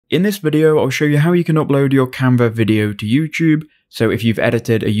In this video, I'll show you how you can upload your Canva video to YouTube. So if you've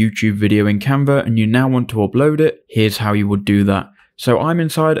edited a YouTube video in Canva and you now want to upload it, here's how you would do that. So I'm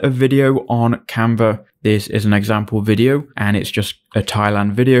inside a video on Canva. This is an example video and it's just a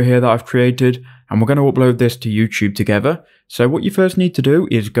Thailand video here that I've created, and we're going to upload this to YouTube together. So what you first need to do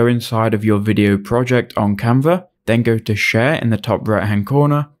is go inside of your video project on Canva, then go to share in the top right hand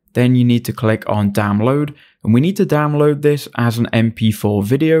corner. Then you need to click on download, and we need to download this as an MP4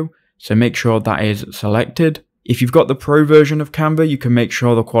 video. So make sure that is selected. If you've got the pro version of Canva, you can make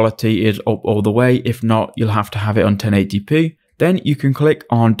sure the quality is up all the way. If not, you'll have to have it on 1080p. Then you can click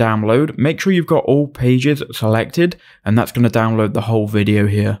on download. Make sure you've got all pages selected, and that's going to download the whole video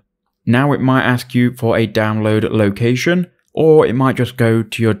here. Now it might ask you for a download location, or it might just go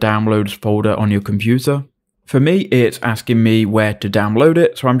to your downloads folder on your computer. For me, it's asking me where to download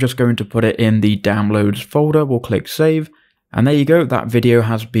it, so I'm just going to put it in the downloads folder. We'll click save, and there you go, that video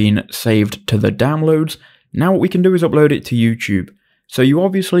has been saved to the downloads. Now what we can do is upload it to YouTube. So you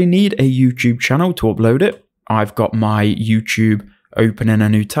obviously need a YouTube channel to upload it. I've got my YouTube open in a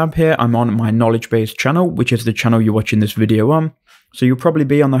new tab here. I'm on my KnowledgeBase channel, which is the channel you're watching this video on. So you'll probably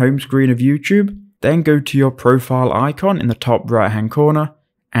be on the home screen of YouTube. Then go to your profile icon in the top right hand corner,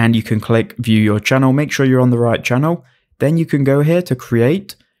 and you can click view your channel. Make sure you're on the right channel. Then you can go here to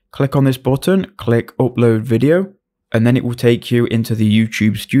create, click on this button, click upload video, and then it will take you into the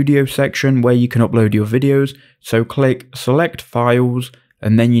YouTube studio section where you can upload your videos. So click select files,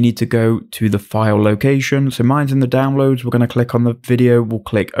 and then you need to go to the file location. So mine's in the downloads. We're going to click on the video, we'll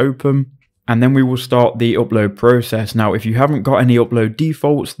click open, and then we will start the upload process. Now, if you haven't got any upload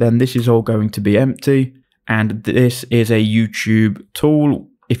defaults, then this is all going to be empty. And this is a YouTube tool.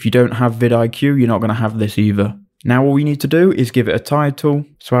 If you don't have vidIQ, you're not going to have this either. Now all we need to do is give it a title.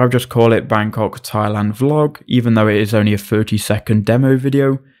 So I'll just call it Bangkok Thailand Vlog, even though it is only a 30-second demo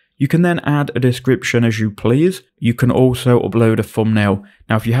video. You can then add a description as you please. You can also upload a thumbnail.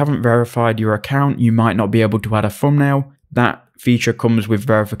 Now if you haven't verified your account, you might not be able to add a thumbnail. That feature comes with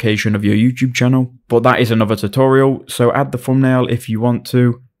verification of your YouTube channel, but that is another tutorial. So add the thumbnail if you want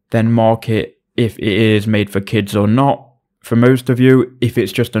to, then mark it if it is made for kids or not. For most of you, if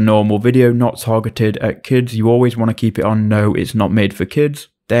it's just a normal video not targeted at kids, you always want to keep it on no, it's not made for kids.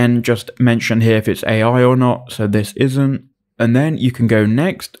 Then just mention here if it's AI or not, so this isn't. And then you can go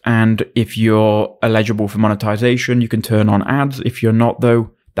next, and if you're eligible for monetization, you can turn on ads. If you're not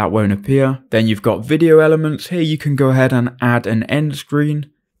though, that won't appear. Then you've got video elements. Here you can go ahead and add an end screen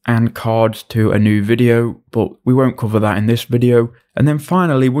and cards to a new video, but we won't cover that in this video. And then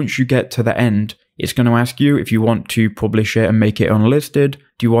finally, once you get to the end, it's going to ask you if you want to publish it and make it unlisted.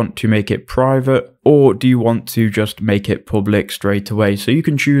 Do you want to make it private, or do you want to just make it public straight away? So you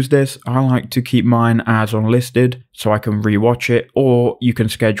can choose this. I like to keep mine as unlisted so I can rewatch it, or you can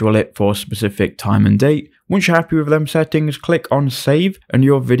schedule it for a specific time and date. Once you're happy with them settings, click on save and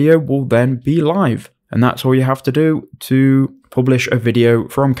your video will then be live. And that's all you have to do to publish a video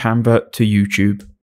from Canva to YouTube.